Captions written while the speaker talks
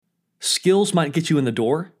Skills might get you in the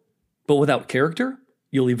door, but without character,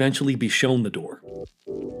 you'll eventually be shown the door.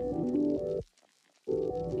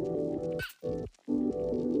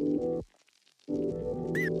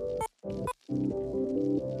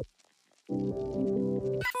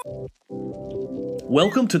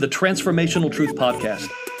 Welcome to the Transformational Truth Podcast,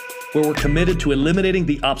 where we're committed to eliminating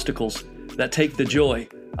the obstacles that take the joy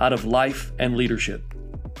out of life and leadership.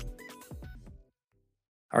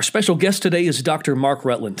 Our special guest today is Dr. Mark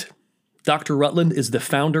Rutland. Dr. Rutland is the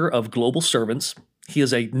founder of Global Servants. He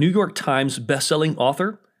is a New York Times bestselling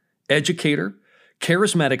author, educator,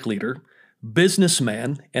 charismatic leader,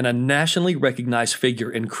 businessman, and a nationally recognized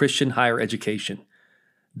figure in Christian higher education.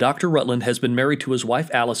 Dr. Rutland has been married to his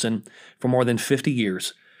wife, Allison, for more than 50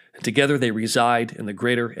 years. Together, they reside in the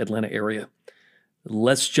greater Atlanta area.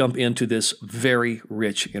 Let's jump into this very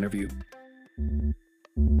rich interview.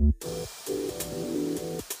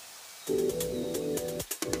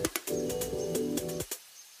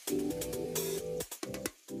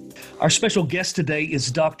 Our special guest today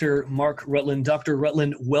is Dr. Mark Rutland. Dr.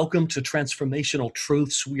 Rutland, welcome to Transformational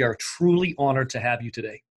Truths. We are truly honored to have you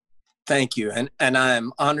today. Thank you. And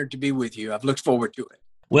I'm honored to be with you. I've looked forward to it.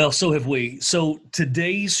 Well, so have we. So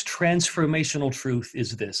today's transformational truth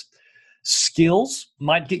is this. Skills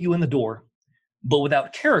might get you in the door, but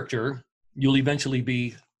without character, you'll eventually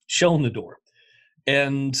be shown the door.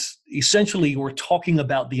 And essentially, we're talking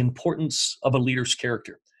about the importance of a leader's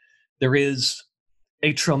character. There is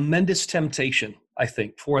a tremendous temptation, I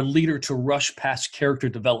think, for a leader to rush past character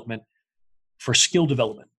development for skill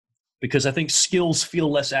development, because I think skills feel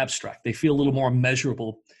less abstract. They feel a little more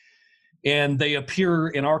measurable, and they appear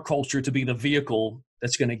in our culture to be the vehicle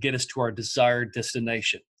that's going to get us to our desired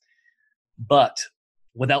destination. But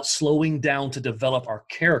without slowing down to develop our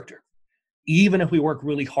character, even if we work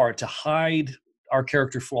really hard to hide our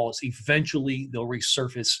character flaws, eventually they'll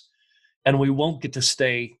resurface and we won't get to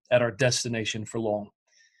stay at our destination for long.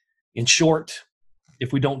 In short,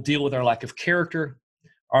 if we don't deal with our lack of character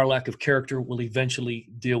will eventually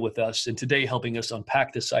deal with us. And today, helping us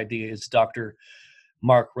unpack this idea is Dr.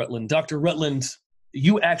 Mark Rutland. Dr. Rutland,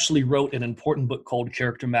 you actually wrote an important book called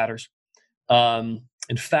Character Matters. In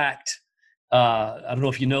fact, I don't know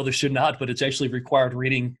if you know this or not, but it's actually required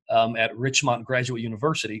reading at Richmond Graduate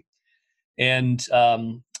University. And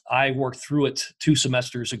I worked through it 2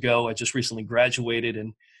 semesters ago. I just recently graduated,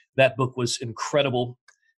 and that book was incredible.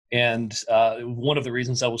 And one of the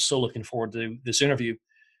reasons I was so looking forward to this interview,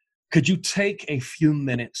 could you take a few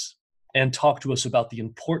minutes and talk to us about the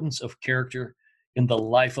importance of character in the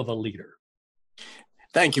life of a leader?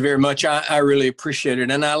 Thank you very much. I really appreciate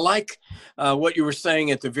it. And I like what you were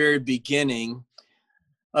saying at the very beginning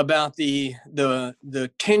about the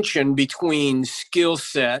tension between skill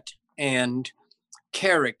set and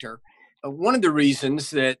character. One of the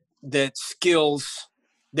reasons that skills,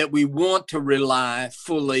 that we want to rely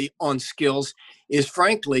fully on skills is,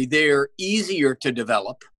 frankly, they're easier to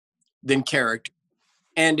develop than character.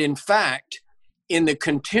 And in fact, in the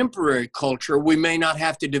contemporary culture, we may not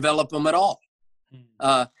have to develop them at all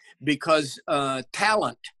because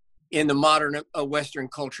talent in the modern Western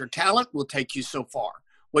culture, talent will take you so far.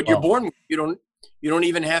 What you're born with, you don't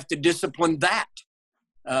even have to discipline that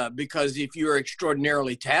because if you're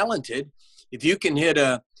extraordinarily talented, if you can hit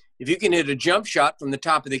a jump shot from the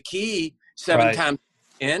top of the key 7 times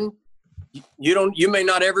in, you may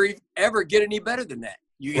not ever get any better than that.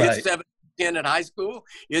 You hit 7 out of 10 at high school,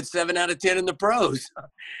 you hit 7 out of 10 in the pros.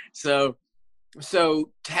 So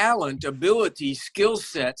talent, ability, skill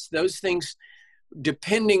sets, those things,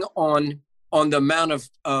 depending on the amount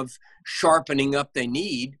of sharpening up they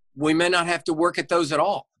need, we may not have to work at those at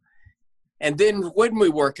all. And then when we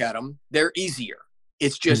work at them, they're easier.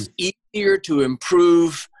 It's just easier to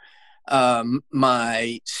improve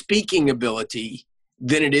my speaking ability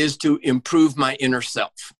than it is to improve my inner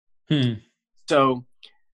self. So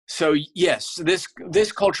yes,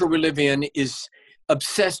 this culture we live in is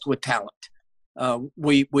obsessed with talent.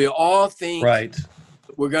 We all think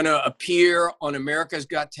we're going to appear on America's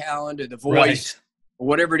Got Talent or The Voice or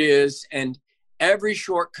whatever it is, and every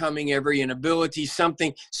shortcoming, every inability,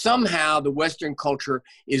 somehow the Western culture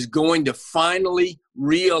is going to finally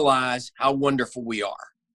realize how wonderful we are.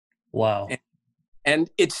 Wow. And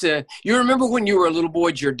it's you remember when you were a little boy,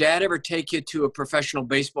 did your dad ever take you to a professional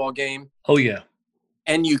baseball game? Oh, yeah.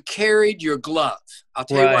 And you carried your glove. I'll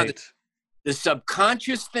tell you why. The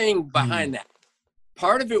subconscious thing behind that,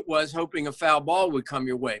 part of it was hoping a foul ball would come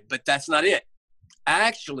your way, but that's not it.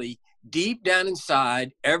 Actually, deep down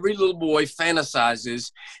inside, every little boy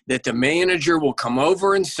fantasizes that the manager will come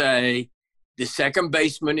over and say, the second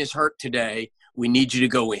baseman is hurt today. We need you to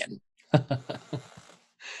go in.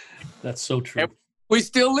 That's so true. And we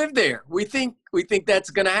still live there. We think that's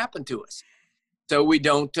going to happen to us. So we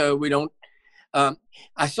don't.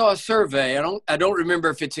 I saw a survey. I don't remember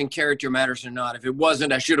if it's in Character Matters or not. If it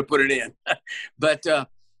wasn't, I should have put it in. But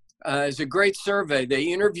it's a great survey. They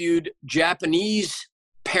interviewed Japanese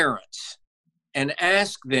parents and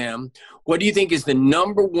asked them, what do you think is the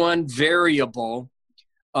number one variable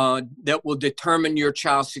that will determine your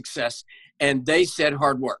child's success? And they said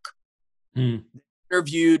hard work.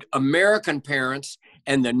 Interviewed American parents,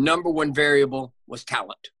 and the number one variable was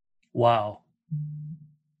talent. Wow.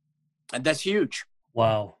 And that's huge.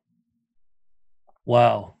 Wow.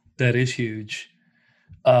 That is huge.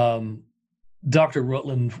 Dr.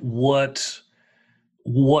 Rutland, what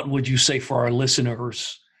would you say for our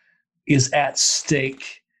listeners is at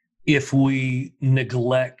stake if we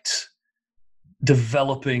neglect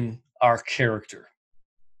developing our character?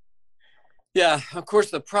 Yeah, of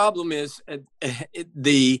course, the problem is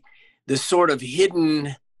the sort of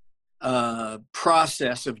hidden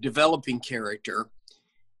process of developing character.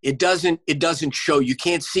 It doesn't show. You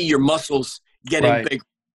can't see your muscles getting bigger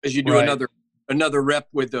as you do another rep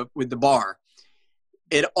with the bar.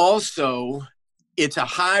 It's a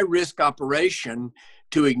high risk operation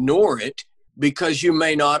to ignore it, because you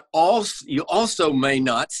also may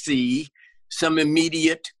not see some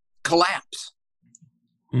immediate collapse.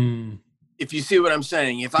 If you see what I'm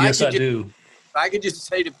saying. Yes, I do. If I could just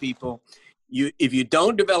say to people, if you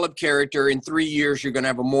don't develop character in 3 years, you're going to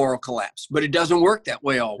have a moral collapse. But it doesn't work that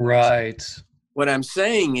way always. Right. What I'm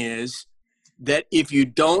saying is that if you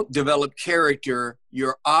don't develop character,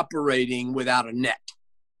 you're operating without a net.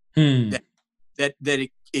 That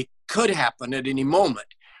it could happen at any moment.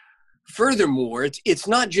 Furthermore, it's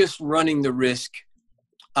not just running the risk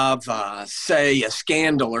of, say, a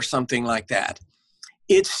scandal or something like that.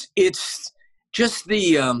 It's just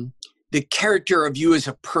the character of you as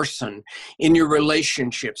a person in your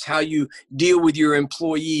relationships, how you deal with your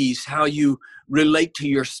employees, how you relate to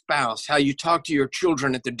your spouse, how you talk to your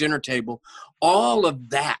children at the dinner table. All of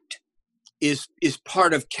that is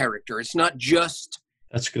part of character. It's not just.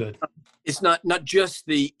 That's good. It's not just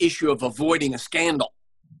the issue of avoiding a scandal.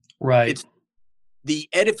 Right. It's the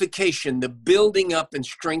edification, the building up and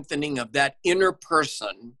strengthening of that inner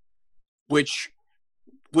person, which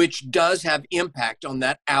does have impact on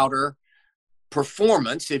that outer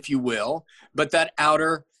performance, if you will, but that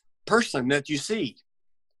outer person that you see.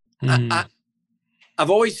 I've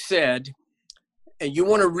always said, you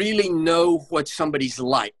want to really know what somebody's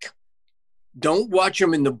like, don't watch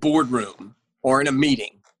them in the boardroom or in a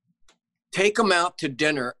meeting. Take them out to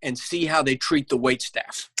dinner and see how they treat the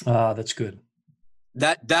waitstaff. That's good.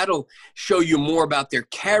 That'll show you more about their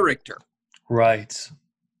character. Right.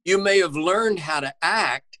 You may have learned how to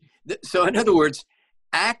act. So in other words,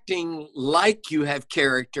 acting like you have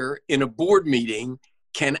character in a board meeting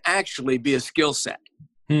can actually be a skill set.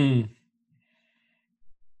 But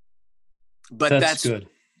that's good.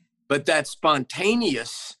 But that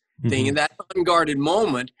spontaneous thing, in that unguarded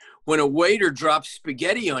moment, when a waiter drops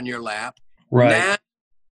spaghetti on your lap,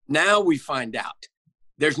 now we find out.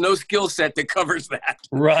 There's no skill set that covers that.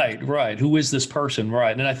 Right. Who is this person?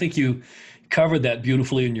 Right. And I think you covered that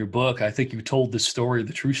beautifully in your book. I think you told the story,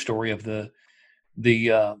 the true story of the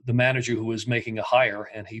manager who was making a hire,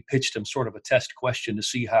 and he pitched him sort of a test question to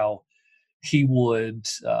see how he would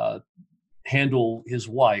handle his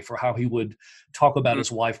wife, or how he would talk about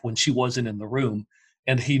his wife when she wasn't in the room.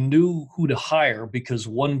 And he knew who to hire because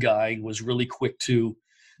one guy was really quick to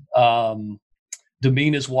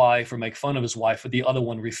demean his wife or make fun of his wife, but the other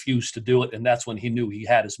one refused to do it. And that's when he knew he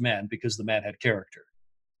had his man, because the man had character.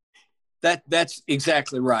 That's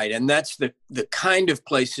exactly right. And that's the kind of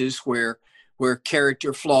places where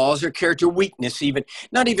character flaws or character weakness, even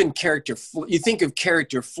not even character. You think of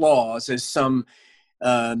character flaws as some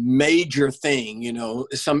major thing,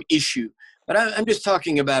 some issue. But I'm just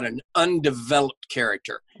talking about an undeveloped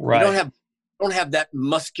character. Right. You don't have that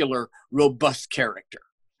muscular, robust character.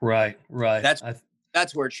 Right.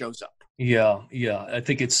 That's where it shows up. Yeah. I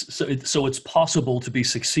think it's possible to be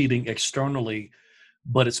succeeding externally,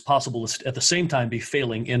 but it's possible to at the same time be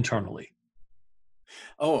failing internally.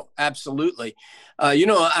 Oh, absolutely.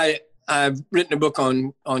 I've written a book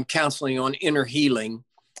on counseling, on inner healing,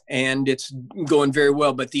 and it's going very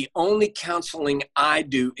well. But the only counseling I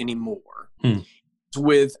do anymore is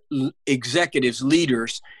with executives,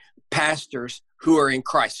 leaders, pastors who are in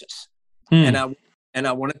crisis. And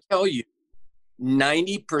I want to tell you,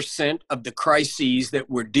 90% of the crises that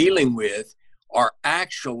we're dealing with are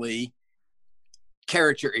actually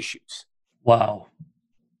character issues. Wow.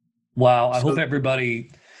 I hope everybody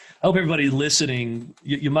I hope everybody listening,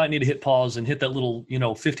 you might need to hit pause and hit that little,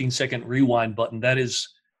 15-second rewind button. That is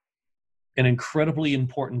an incredibly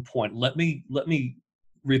important point. Let me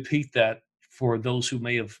repeat that for those who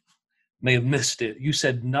may have missed it. You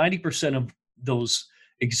said 90% of those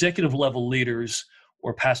executive level leaders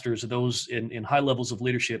or pastors, those in high levels of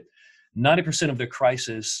leadership, 90% of their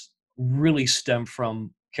crisis really stem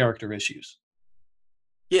from character issues.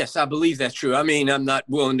 Yes, I believe that's true. I mean, I'm not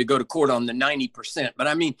willing to go to court on the 90%, but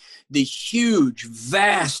I mean, the huge,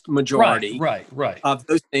 vast majority Right. of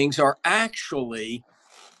those things are actually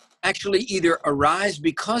either arise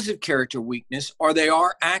because of character weakness, or they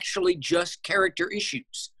are actually just character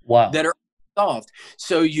issues Wow. that are solved.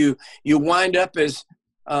 So you wind up as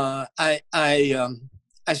I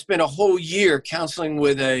spent a whole year counseling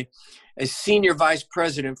with a senior vice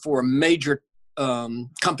president for a major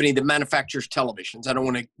company that manufactures televisions. I don't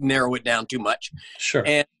want to narrow it down too much. Sure.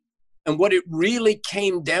 And what it really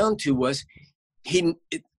came down to was he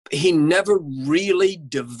never really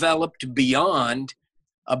developed beyond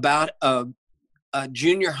about a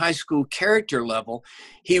junior high school character level.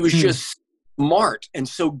 He was just smart and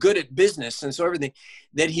so good at business and so everything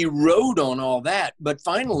that he rode on all that. But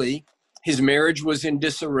finally, his marriage was in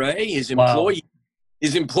disarray.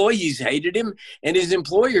 His employees hated him, and his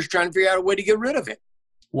employers trying to figure out a way to get rid of him.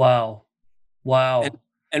 Wow.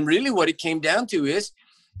 And really what it came down to is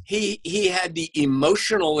he had the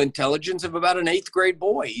emotional intelligence of about an 8th grade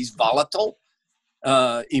boy. He's volatile,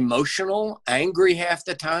 emotional, angry half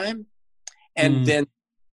the time. And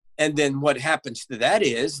then what happens to that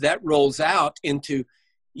is that rolls out into,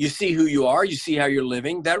 you see who you are, you see how you're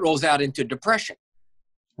living, that rolls out into depression.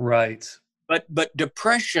 Right. But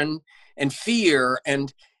depression and fear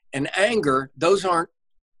and anger, those aren't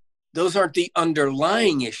the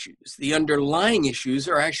underlying issues. The underlying issues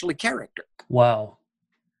are actually character. Wow.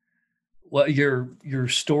 Well, your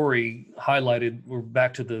story highlighted, we're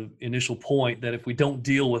back to the initial point, that if we don't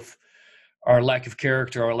deal with our lack of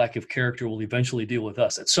character will eventually deal with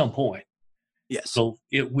us at some point. Yes. So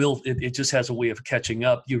it just has a way of catching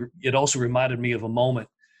up. It also reminded me of a moment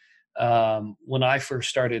when I first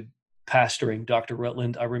started pastoring, Dr.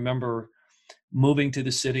 Rutland. I remember moving to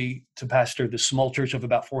the city to pastor this small church of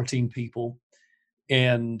about 14 people.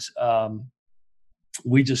 And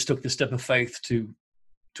we just took the step of faith to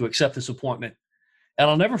accept this appointment. And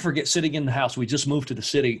I'll never forget sitting in the house. We just moved to the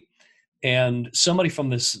city, and somebody from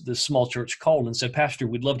this small church called and said, "Pastor,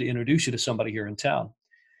 we'd love to introduce you to somebody here in town."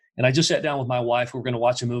 And I just sat down with my wife. We were going to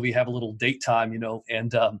watch a movie, have a little date time,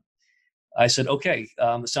 and I said, "Okay,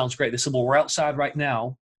 it sounds great." They said, "Well, we're outside right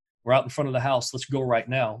now. We're out in front of the house. Let's go right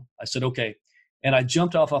now." I said, "Okay." And I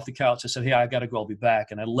jumped off the couch. I said, "Hey, I got to go. I'll be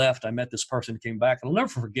back." And I left. I met this person, came back. And I'll never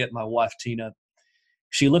forget my wife, Tina.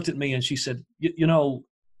 She looked at me and she said,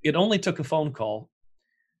 it only took a phone call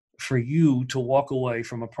for you to walk away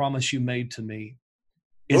from a promise you made to me.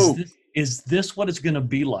 Is this what it's going to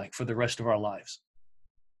be like for the rest of our lives?"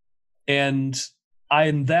 And I,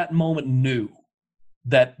 in that moment, knew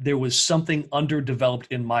that there was something underdeveloped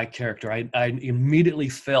in my character. I immediately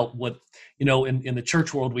felt what, in the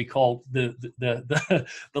church world we call the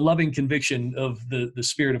loving conviction of the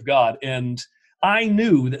Spirit of God. And I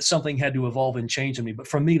knew that something had to evolve and change in me. But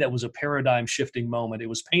for me, that was a paradigm shifting moment. It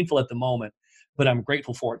was painful at the moment, but I'm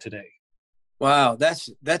grateful for it today. Wow, that's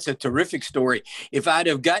a terrific story. If I'd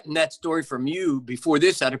have gotten that story from you before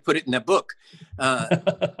this, I'd have put it in a book. That's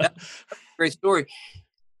a great story.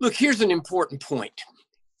 Look, here's an important point.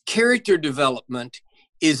 Character development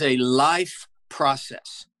is a life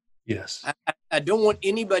process. Yes. I don't want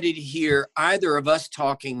anybody to hear either of us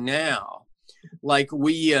talking now like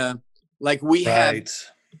we have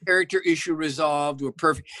character issue resolved, we're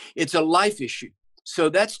perfect. It's a life issue. So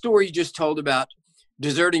that story you just told about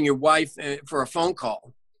deserting your wife for a phone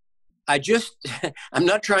call, I'm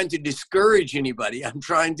not trying to discourage anybody. I'm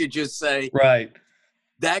trying to just say, right,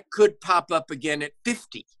 that could pop up again at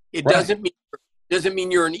 50. It right. doesn't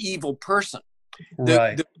mean you're an evil person.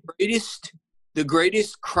 Right. The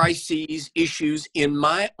greatest crises, issues in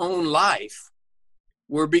my own life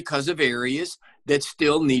were because of areas that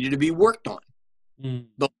still needed to be worked on.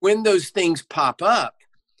 But when those things pop up,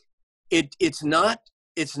 it's not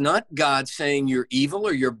God saying you're evil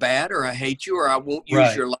or you're bad or I hate you or I won't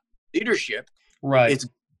use your leadership. Right.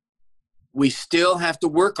 We still have to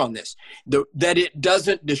work on this. That it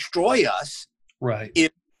doesn't destroy us. Right.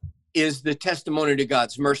 It is the testimony to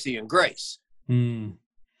God's mercy and grace.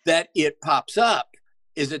 That it pops up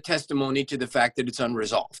is a testimony to the fact that it's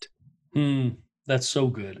unresolved. That's so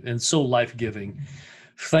good and so life-giving.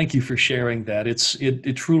 Thank you for sharing that.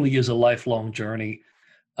 It truly is a lifelong journey.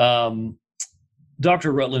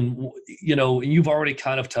 Dr. Rutland, and you've already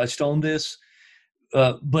kind of touched on this,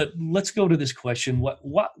 but let's go to this question.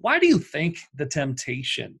 Why do you think the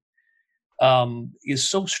temptation is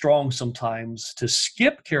so strong sometimes to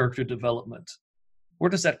skip character development? Where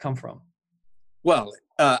does that come from? Well,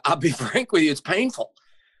 I'll be frank with you, it's painful.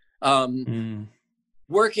 Mm,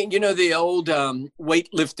 Working, the old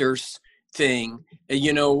weightlifters thing,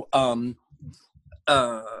 no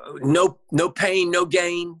pain, no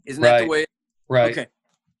gain. Isn't that the right, way? right. Okay.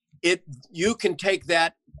 You can take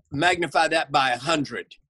that, magnify that by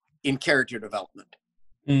 100 in character development.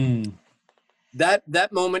 Mm,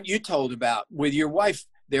 That moment you told about with your wife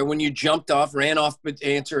there when you jumped off, ran off to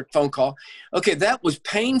answer a phone call. Okay, that was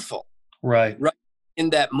painful. right. Right in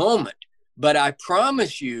that moment. But I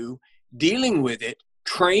promise you, dealing with it,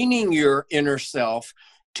 training your inner self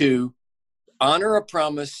to honor a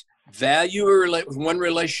promise, value one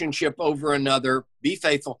relationship over another, be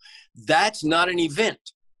faithful. That's not an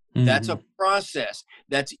event. That's a process.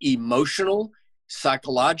 That's emotional,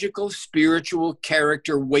 psychological, spiritual,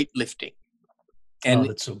 character weightlifting. Oh, And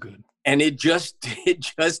that's so good. and it just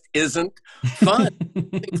isn't fun.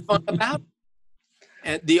 Nothing fun about it.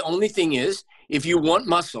 And the only thing is, if you want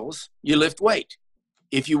muscles, you lift weight.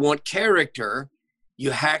 If you want character, you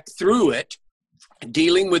hack through it,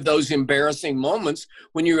 dealing with those embarrassing moments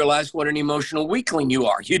when you realize what an emotional weakling you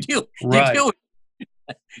are. You deal Right, with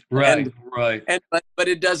it. right, right. But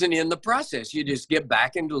it doesn't end the process. You just get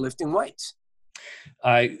back into lifting weights.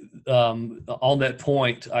 On that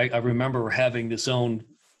point, I remember having this own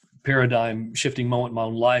paradigm shifting moment in my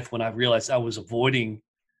own life when I realized I was avoiding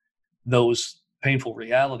those painful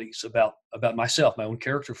realities about myself, my own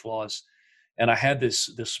character flaws. And I had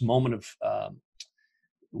this moment of,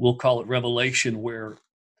 we'll call it revelation, where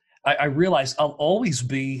I realized I'll always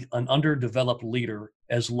be an underdeveloped leader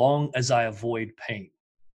as long as I avoid pain.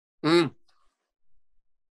 Mm.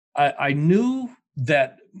 I knew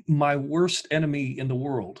that my worst enemy in the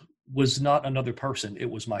world was not another person, it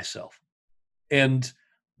was myself. And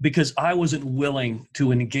because I wasn't willing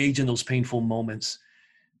to engage in those painful moments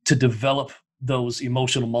to develop those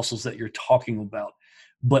emotional muscles that you're talking about.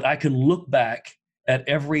 But I can look back at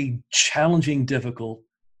every challenging, difficult,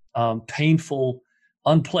 painful,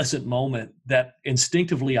 unpleasant moment that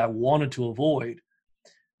instinctively I wanted to avoid,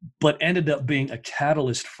 but ended up being a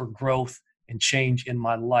catalyst for growth and change in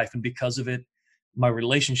my life. And because of it, my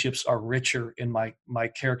relationships are richer and my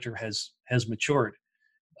character has matured.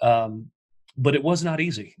 But it was not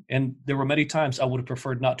easy. And there were many times I would have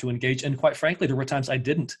preferred not to engage. And quite frankly, there were times I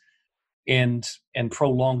didn't and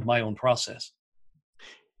prolonged my own process.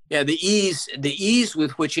 Yeah, the ease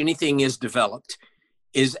with which anything is developed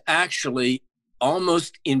is actually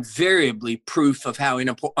almost invariably proof of how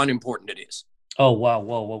unimportant it is. Oh, wow.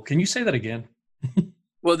 Whoa. Can you say that again?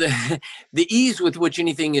 Well, the ease with which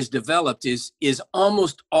anything is developed is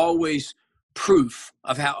almost always proof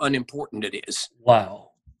of how unimportant it is.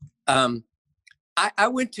 Wow. I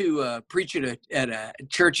went to preach at a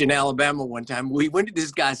church in Alabama one time. We went to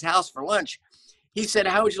this guy's house for lunch. He said,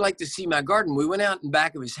 "How would you like to see my garden?" We went out in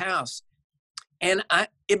back of his house, and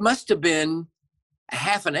it must have been a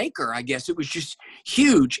half an acre, I guess. It was just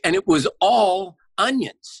huge, and it was all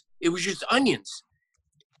onions. It was just onions.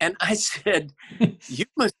 And I said, "You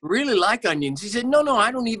must really like onions." He said, No,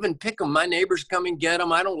 I don't even pick them. My neighbors come and get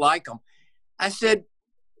them. I don't like them. I said,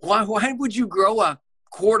 why would you grow a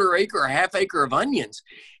quarter acre or half acre of onions?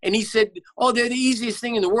 And he said, "Oh, they're the easiest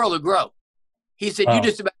thing in the world to grow." He said, Wow.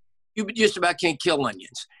 You just about can't kill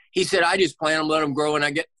onions. He said, "I just plant them, let them grow, and I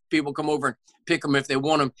get people come over and pick them if they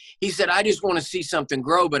want them." He said, "I just want to see something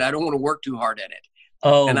grow, but I don't want to work too hard at it."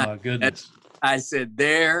 Oh, And my goodness. I said,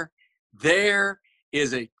 there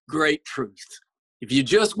is a great truth. If you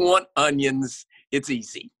just want onions, it's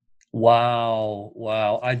easy.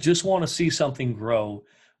 Wow. I just want to see something grow,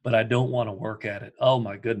 but I don't want to work at it. Oh,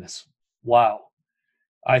 my goodness. Wow.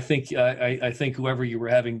 I think I think whoever you were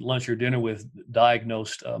having lunch or dinner with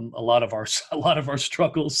diagnosed a lot of our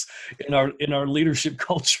struggles in our leadership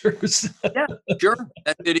cultures. Yeah, sure.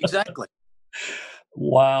 That's it exactly.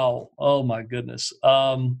 Wow. Oh my goodness.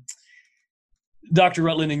 Dr.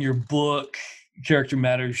 Rutland, in your book, Character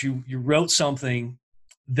Matters, you wrote something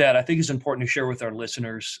that I think is important to share with our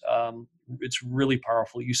listeners. It's really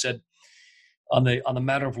powerful. You said on the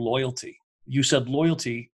matter of loyalty, you said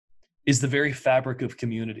loyalty is the very fabric of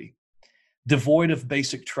community. Devoid of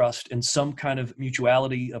basic trust and some kind of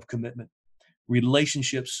mutuality of commitment,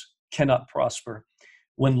 relationships cannot prosper.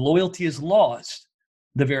 When loyalty is lost,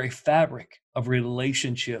 the very fabric of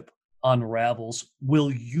relationship unravels.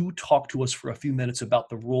 Will you talk to us for a few minutes about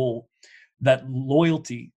the role that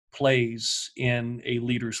loyalty plays in a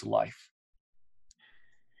leader's life?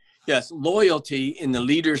 Yes, loyalty in the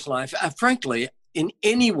leader's life, frankly, in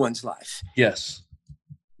anyone's life. Yes.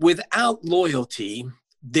 Without loyalty,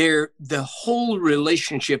 the whole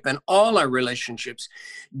relationship and all our relationships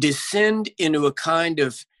descend into a kind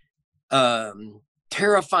of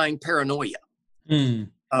terrifying paranoia. Mm.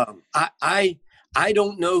 I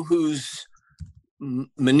don't know who's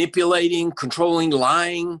manipulating, controlling,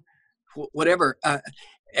 lying, whatever.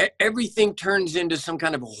 Everything turns into some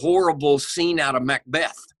kind of horrible scene out of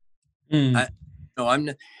Macbeth. Mm. No,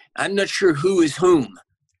 I'm not sure who is whom.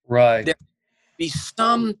 Right. There be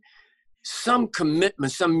some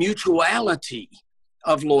commitment, some mutuality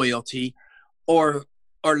of loyalty, or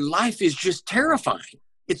life is just terrifying.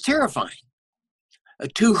 It's terrifying.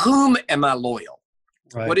 To whom am I loyal?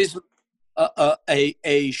 Right. What is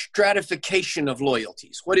a stratification of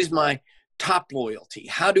loyalties? What is my top loyalty?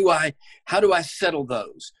 How do I settle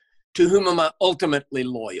those? To whom am I ultimately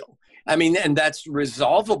loyal? I mean, and that's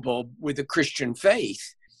resolvable with the Christian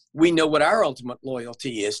faith. We know what our ultimate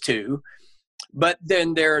loyalty is to, but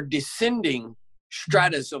then there are descending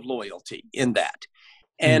stratas of loyalty in that.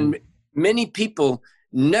 And many people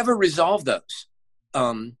never resolve those.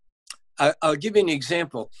 I'll give you an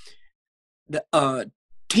example.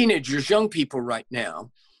 Teenagers, young people right now,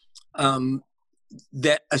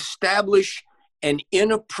 that establish an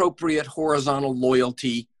inappropriate horizontal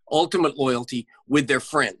loyalty, ultimate loyalty with their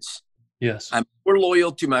friends. Yes. I'm more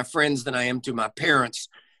loyal to my friends than I am to my parents,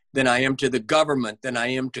 than I am to the government, than I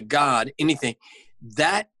am to God, anything.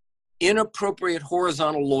 That inappropriate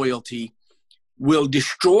horizontal loyalty will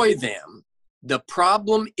destroy them. The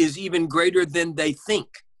problem is even greater than they think.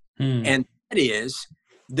 And that is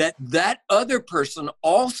that other person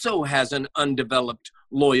also has an undeveloped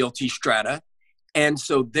loyalty strata. And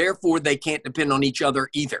so therefore they can't depend on each other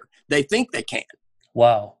either. They think they can.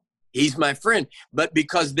 Wow. He's my friend. But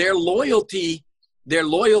because their loyalty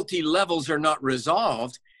levels are not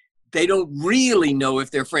resolved, they don't really know if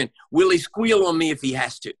they're friend. Will he squeal on me if he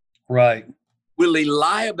has to? Right. Will he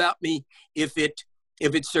lie about me if it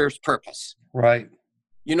serves purpose? Right.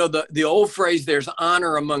 You know, the old phrase, there's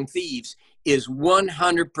honor among thieves, is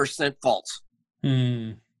 100% false.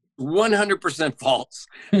 100% false.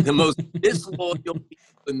 The most disloyal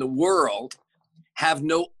people in the world have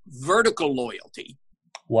no vertical loyalty.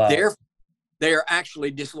 Wow. They are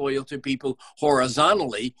actually disloyal to people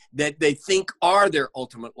horizontally that they think are their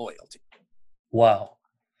ultimate loyalty. Wow.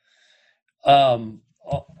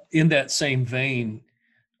 In that same vein,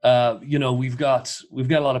 we've got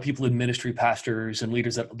a lot of people in ministry, pastors and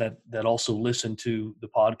leaders that also listen to the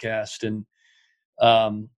podcast, and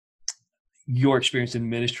your experience in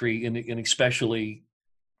ministry and especially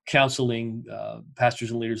counseling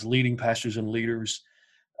pastors and leaders, leading pastors and leaders,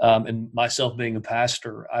 and myself being a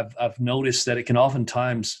pastor, I've noticed that it can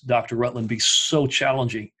oftentimes, Dr. Rutland, be so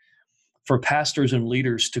challenging for pastors and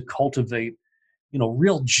leaders to cultivate,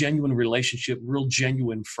 real genuine relationship, real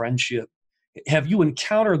genuine friendship. Have you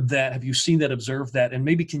encountered that? Have you seen that, observed that? And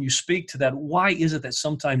maybe can you speak to that? Why is it that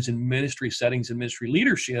sometimes in ministry settings and ministry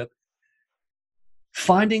leadership,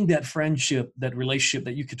 finding that friendship, that relationship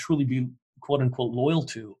that you could truly be quote unquote loyal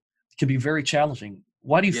to can be very challenging?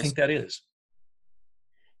 Why do you think that is?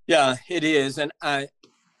 Yeah, it is. And I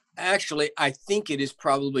think it is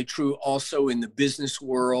probably true also in the business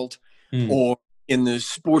world or in the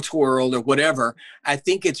sports world or whatever. I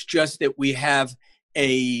think it's just that we have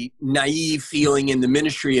a naive feeling in the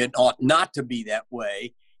ministry it ought not to be that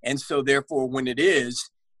way. And so therefore, when it is,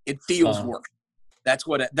 it feels worse. That's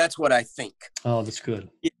what I think. Oh, that's good.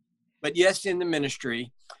 But yes, in the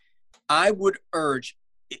ministry, I would urge,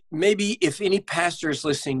 maybe if any pastor is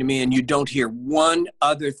listening to me and you don't hear one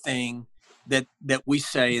other thing that we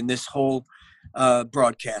say in this whole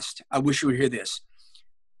broadcast, I wish you would hear this.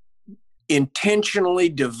 Intentionally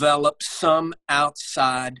develop some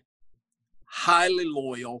outside, highly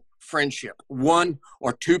loyal friendship, one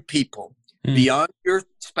or two people beyond your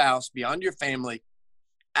spouse, beyond your family,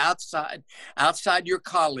 outside your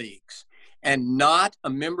colleagues, and not a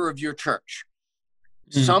member of your church.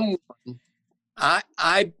 Someone, I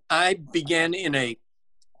began in a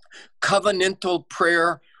covenantal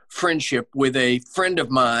prayer friendship with a friend of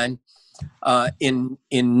mine in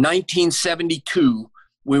 1972.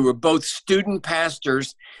 We were both student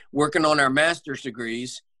pastors working on our master's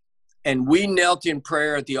degrees, and we knelt in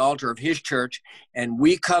prayer at the altar of his church, and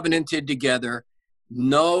we covenanted together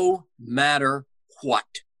no matter what.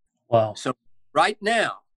 Wow. So right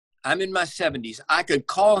now, I'm in my 70s. I could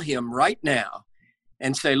call him right now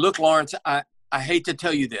and say, look, Lawrence, I hate to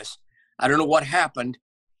tell you this. I don't know what happened,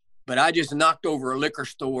 but I just knocked over a liquor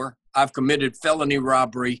store. I've committed felony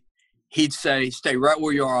robbery. He'd say, stay right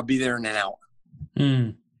where you are. I'll be there in an hour.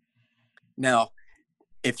 Now,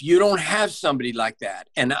 if you don't have somebody like that,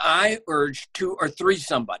 and I urge 2 or 3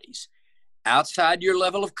 somebodies outside your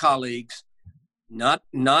level of colleagues, not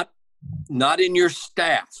in your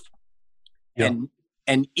staff, Yeah.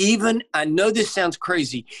 and even, I know this sounds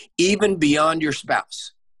crazy, even beyond your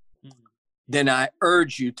spouse, then I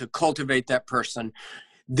urge you to cultivate that person.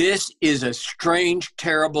 This is a strange,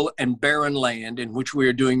 terrible, and barren land in which we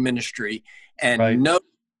are doing ministry, and Right.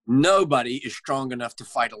 nobody is strong enough to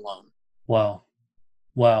fight alone. Wow.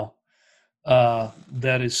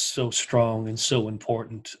 That is so strong and so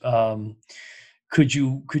important. Could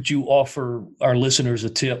you offer our listeners a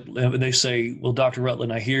tip? And they say, well, Dr.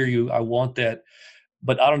 Rutland, I hear you. I want that,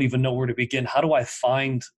 but I don't even know where to begin. How do I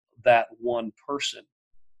find that one person?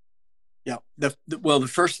 Yeah. The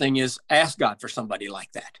first thing is ask God for somebody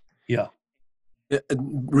like that. Yeah.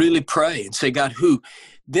 Really pray and say, God, who?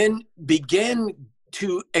 Then begin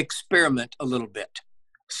to experiment a little bit.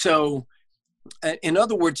 So, in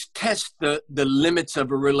other words, test the limits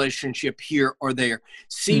of a relationship here or there.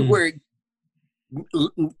 See where,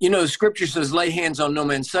 Scripture says, lay hands on no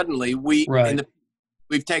man suddenly. We've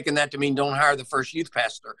taken that to mean don't hire the first youth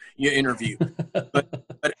pastor you interview.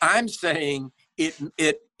 but I'm saying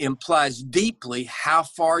it implies deeply how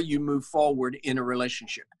far you move forward in a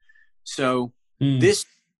relationship. So this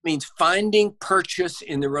means finding purchase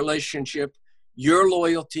in the relationship, your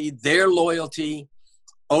loyalty, their loyalty,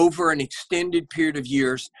 over an extended period of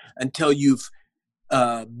years until you've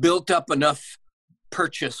built up enough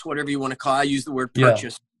purchase, whatever you want to call it. I use the word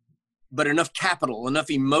purchase, but enough capital, enough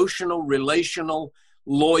emotional, relational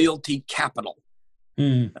loyalty capital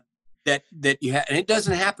that you have. And it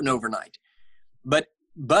doesn't happen overnight, but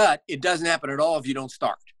it doesn't happen at all if you don't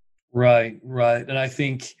start. Right. And I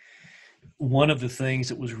think one of the things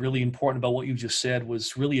that was really important about what you just said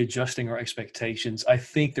was really adjusting our expectations. I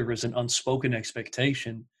think there is an unspoken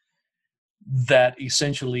expectation that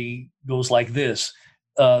essentially goes like this.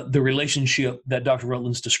 The relationship that Dr.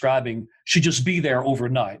 Rutland's describing should just be there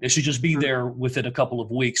overnight. It should just be there within a couple of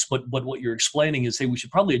weeks. But what you're explaining is, hey, we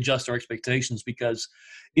should probably adjust our expectations because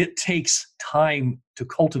it takes time to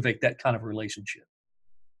cultivate that kind of relationship.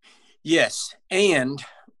 Yes. And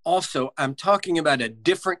also, I'm talking about a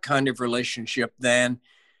different kind of relationship than,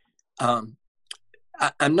 I'm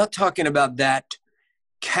not talking about that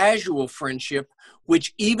casual friendship,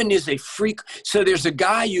 which even is a freak. So there's a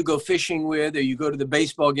guy you go fishing with, or you go to the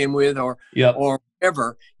baseball game with, or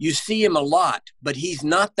whatever. You see him a lot, but he's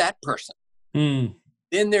not that person. Then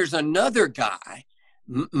there's another guy,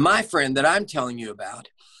 my friend that I'm telling you about.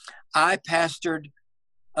 I pastored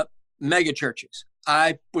mega churches.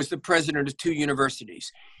 I was the president of 2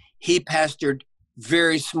 universities. He pastored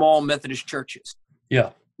very small Methodist churches.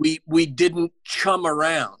 Yeah. We didn't chum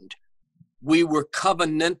around. We were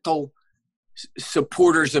covenantal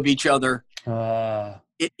supporters of each other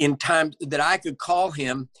in times that I could call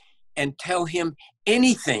him and tell him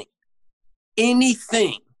anything,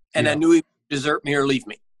 and I knew he would desert me or leave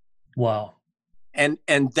me. Wow. And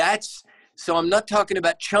that's, so I'm not talking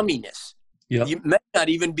about chumminess. Yep. You may not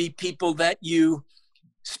even be people that you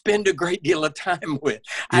spend a great deal of time with.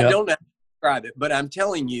 Yep. I don't know how to describe it, but I'm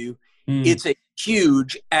telling you, it's a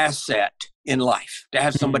huge asset in life to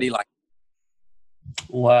have somebody like that.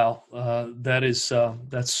 Wow.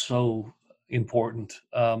 That's so important.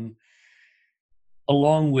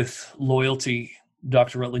 Along with loyalty,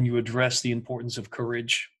 Dr. Rutland, you address the importance of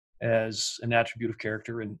courage as an attribute of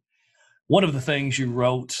character. And one of the things you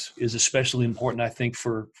wrote is especially important, I think,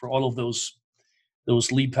 for all of those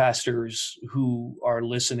lead pastors who are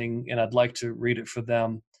listening, and I'd like to read it for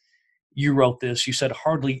them. You wrote this. You said,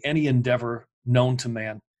 hardly any endeavor known to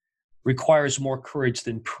man requires more courage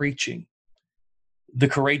than preaching. The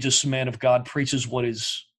courageous man of God preaches what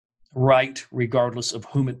is right, regardless of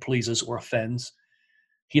whom it pleases or offends.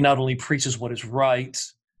 He not only preaches what is right,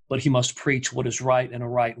 but he must preach what is right in a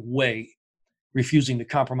right way, refusing to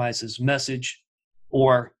compromise his message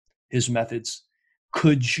or his methods.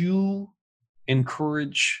 Could you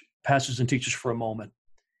encourage pastors and teachers for a moment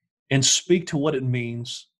and speak to what it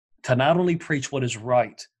means to not only preach what is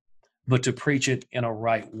right, but to preach it in a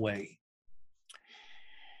right way?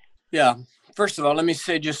 Yeah. First of all, let me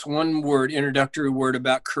say just one introductory word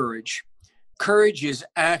about courage. Courage is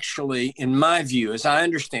actually, in my view, as I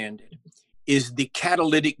understand it, is the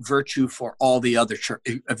catalytic virtue for all the other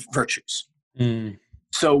virtues.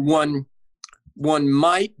 So one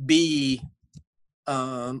might be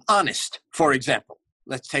honest, for example.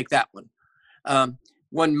 Let's take that one.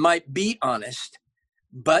 One might be honest,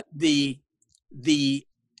 but the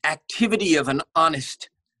activity of an honest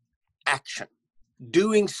action,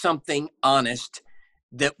 doing something honest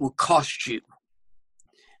that will cost you,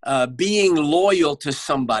 being loyal to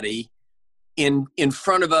somebody in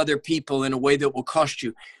front of other people in a way that will cost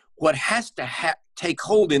you. What has to take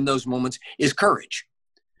hold in those moments is courage,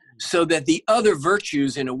 so that the other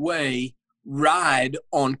virtues in a way ride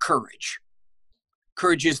on courage.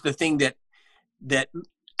 Courage is the thing that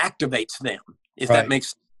activates them, if Right. that makes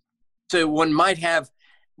sense. So one might have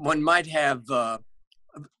a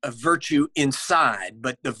virtue inside,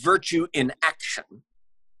 but the virtue in action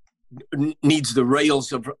needs the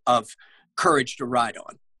rails of courage to ride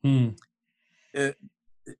on.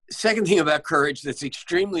 Second thing about courage that's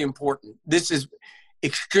extremely important. This is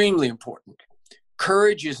extremely important.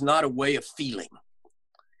 Courage is not a way of feeling.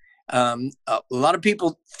 A lot of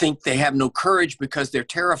people think they have no courage because they're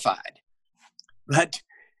terrified,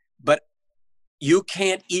 but you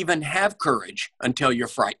can't even have courage until you're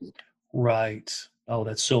frightened. Right. Oh,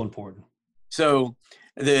 that's so important. So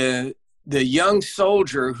the young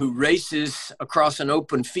soldier who races across an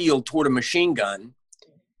open field toward a machine gun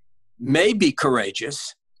may be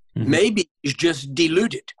courageous, maybe he's just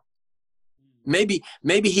deluded. Maybe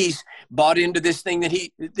he's bought into this thing that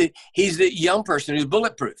he's the young person who's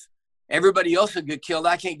bulletproof. Everybody else will get killed.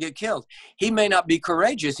 I can't get killed. He may not be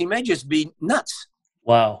courageous. He may just be nuts.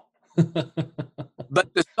 Wow.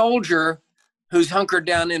 But the soldier who's hunkered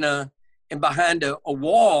down behind a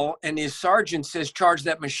wall, and his sergeant says, charge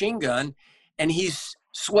that machine gun, and he's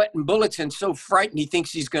sweating bullets and so frightened he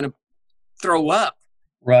thinks he's going to throw up.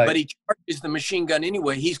 Right. But he charges the machine gun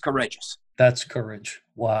anyway. He's courageous. That's courage.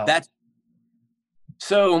 Wow.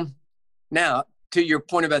 So now, to your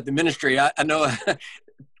point about the ministry, I know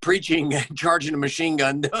preaching, charging a machine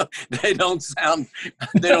gun, they don't sound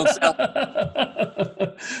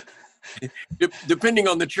depending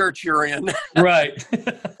on the church you're in. Right.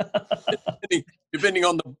 depending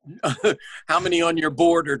on how many on your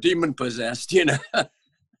board are demon possessed,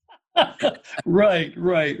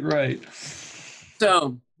 Right.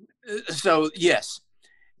 So yes,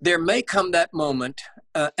 there may come that moment,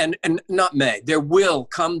 and not may, there will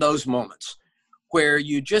come those moments where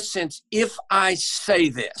you just sense, if I say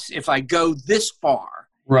this, if I go this far,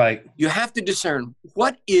 right, you have to discern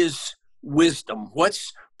what is wisdom,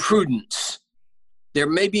 what's prudence. There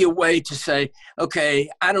may be a way to say, okay,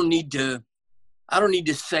 I don't need to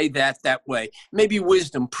say that way. Maybe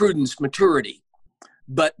wisdom, prudence, maturity,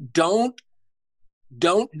 but don't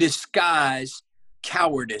disguise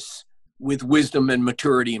cowardice with wisdom and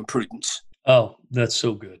maturity and prudence. Oh, that's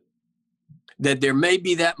so good. That there may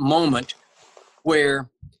be that moment where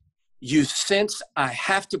you sense, I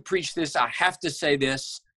have to preach this, I have to say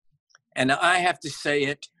this, and I have to say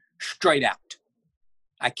it straight out.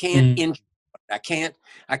 I can't I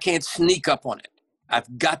can't sneak up on it.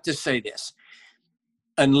 I've got to say this.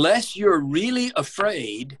 Unless you're really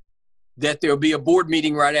afraid that there'll be a board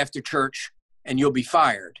meeting right after church and you'll be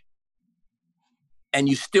fired, and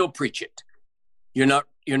you still preach it, you're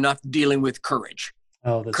not dealing with courage.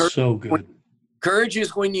 Oh, that's so good. Courage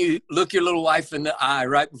is when you look your little wife in the eye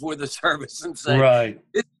right before the service and say, right,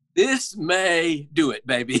 this may do it,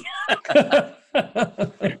 baby. But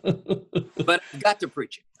I've got to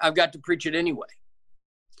preach it. I've got to preach it anyway.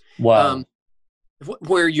 Wow.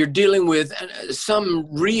 Where you're dealing with some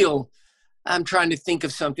real, I'm trying to think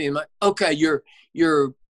of something like, okay,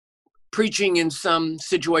 you're preaching in some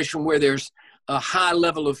situation where there's a high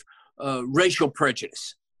level of racial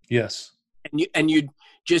prejudice. Yes. And you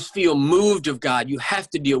just feel moved of God. You have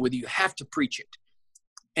to deal with it. You have to preach it.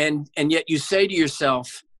 And yet you say to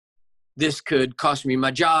yourself, this could cost me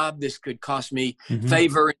my job. This could cost me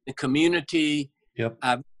favor in the community. Yep.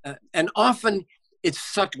 And often it's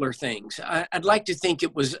subtler things. I'd like to think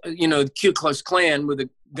it was, the Ku Klux Klan with a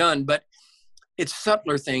gun, but it's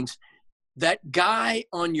subtler things. That guy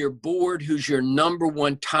on your board who's your number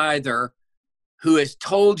one tither, who has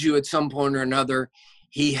told you at some point or another,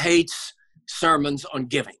 he hates sermons on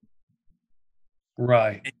giving.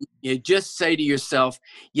 Right. And you just say to yourself,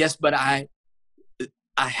 yes, but I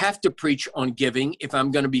have to preach on giving if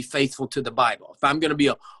I'm going to be faithful to the Bible. If I'm going to be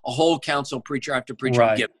a whole counsel preacher, I have to preach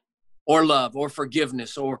on giving or love or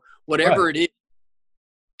forgiveness or whatever it is.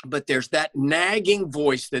 But there's that nagging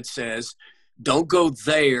voice that says, don't go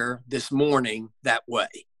there this morning that way.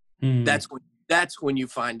 That's when you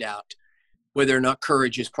find out whether or not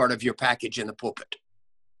courage is part of your package in the pulpit.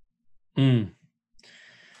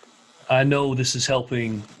 I know this is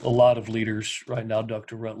helping a lot of leaders right now,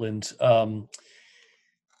 Dr. Rutland.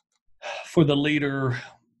 For the leader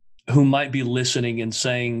who might be listening and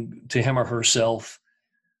saying to him or herself,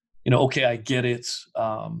 okay, I get it.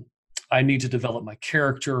 I need to develop my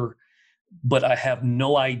character, but I have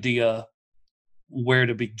no idea where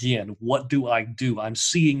to begin. What do I do? I'm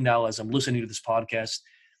seeing now as I'm listening to this podcast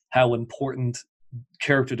how important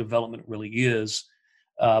character development really is.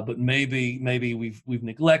 But maybe we've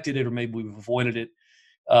neglected it, or maybe we've avoided it.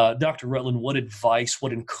 Dr. Rutland, what advice,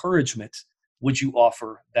 what encouragement would you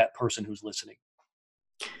offer that person who's listening?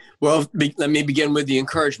 Well, let me begin with the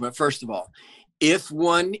encouragement. First of all, if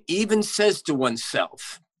one even says to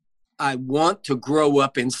oneself, I want to grow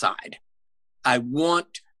up inside, I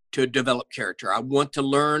want to develop character, I want to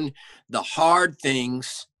learn the hard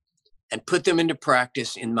things and put them into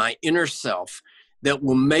practice in my inner self that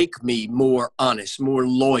will make me more honest, more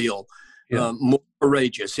loyal, more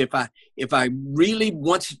courageous. If I really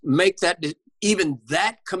want to make that, even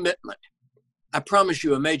that commitment, I promise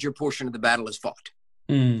you a major portion of the battle is fought.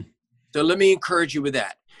 So let me encourage you with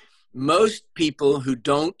that. Most people who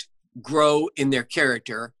don't grow in their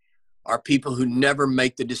character are people who never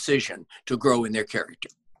make the decision to grow in their character.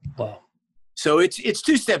 Wow. So it's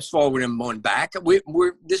 2 steps forward and 1 back.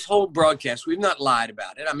 We're this whole broadcast, we've not lied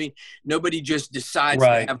about it. I mean, nobody just decides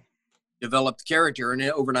to have developed character and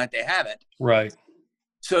overnight they have it. Right.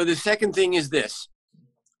 So the second thing is this: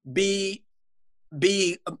 be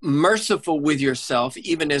merciful with yourself,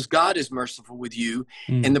 even as God is merciful with you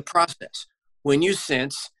in the process. When you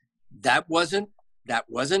sense that wasn't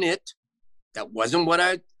it, that wasn't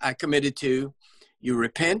what I committed to, you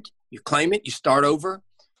repent, you claim it, you start over,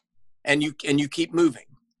 and you keep moving.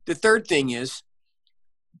 The third thing is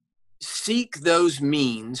seek those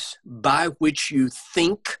means by which you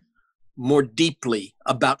think more deeply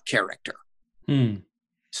about character.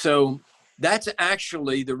 So that's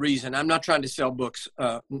actually the reason. I'm not trying to sell books,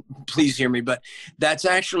 please hear me, but that's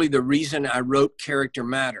actually the reason I wrote Character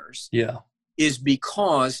Matters. Yeah. Is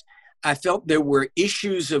because I felt there were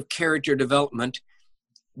issues of character development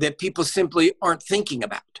that people simply aren't thinking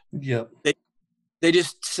about. Yeah. They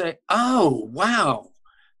just say, oh, wow.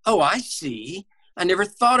 Oh, I see. I never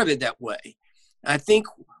thought of it that way. I think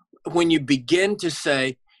when you begin to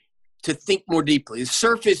think more deeply,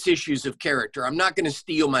 surface issues of character, I'm not going to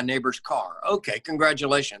steal my neighbor's car. Okay,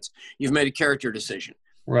 congratulations. You've made a character decision.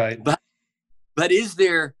 Right. But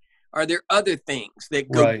are there other things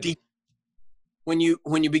that go deep when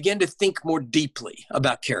you begin to think more deeply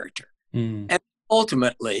about character? And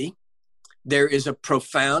ultimately, there is a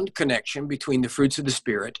profound connection between the fruits of the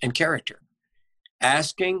Spirit and character.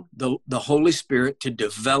 Asking the Holy Spirit to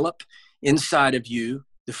develop inside of you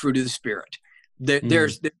the fruit of the Spirit.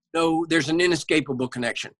 There's an inescapable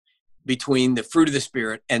connection between the fruit of the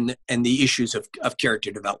Spirit and the issues of character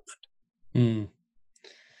development.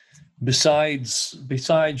 Besides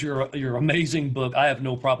your amazing book, I have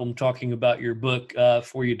no problem talking about your book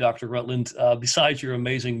for you, Dr. Rutland. Besides your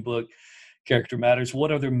amazing book, Character Matters,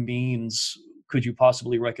 what other means could you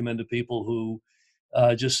possibly recommend to people who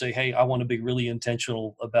just say, hey, I want to be really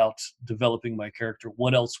intentional about developing my character?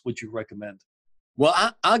 What else would you recommend? Well,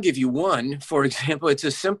 I'll give you one. For example, it's a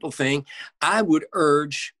simple thing. I would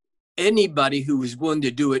urge anybody who is willing to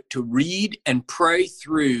do it to read and pray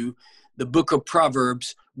through the book of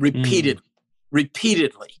Proverbs repeatedly,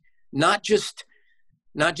 not just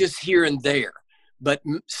here and there, but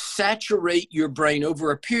saturate your brain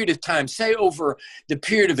over a period of time, say over the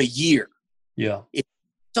period of a year. Yeah.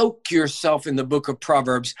 Soak yourself in the book of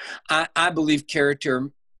Proverbs. I believe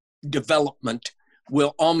character development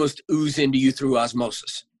will almost ooze into you through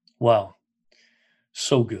osmosis. Wow.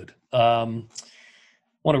 So good. I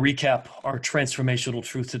want to recap our transformational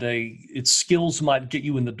truth today. Its skills might get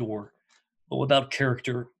you in the door, but without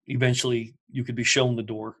character, eventually you could be shown the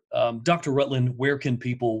door. Dr. Rutland, where can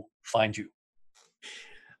people find you?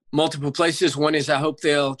 Multiple places. One is I hope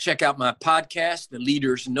they'll check out my podcast, The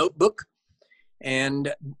Leader's Notebook,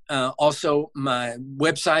 and also my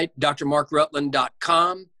website,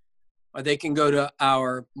 drmarkrutland.com. Or they can go to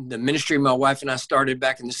the ministry my wife and I started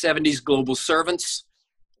back in the 70s,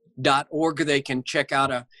 globalservants.org. They can check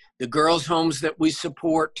out the girls' homes that we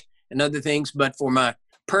support and other things. But for my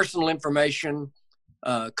personal information,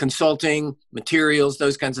 consulting, materials,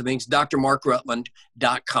 those kinds of things,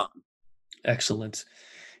 drmarkrutland.com. Excellent.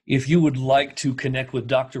 If you would like to connect with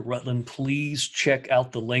Dr. Rutland, please check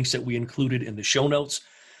out the links that we included in the show notes.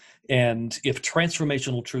 And if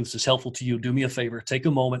Transformational Truths is helpful to you, do me a favor, take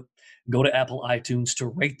a moment, go to Apple iTunes to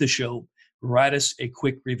rate the show, write us a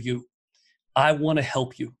quick review. I want to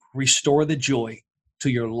help you restore the joy to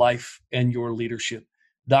your life and your leadership.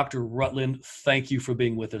 Dr. Rutland, thank you for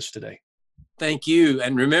being with us today. Thank you.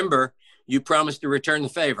 And remember, you promised to return the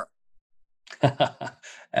favor.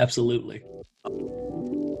 Absolutely.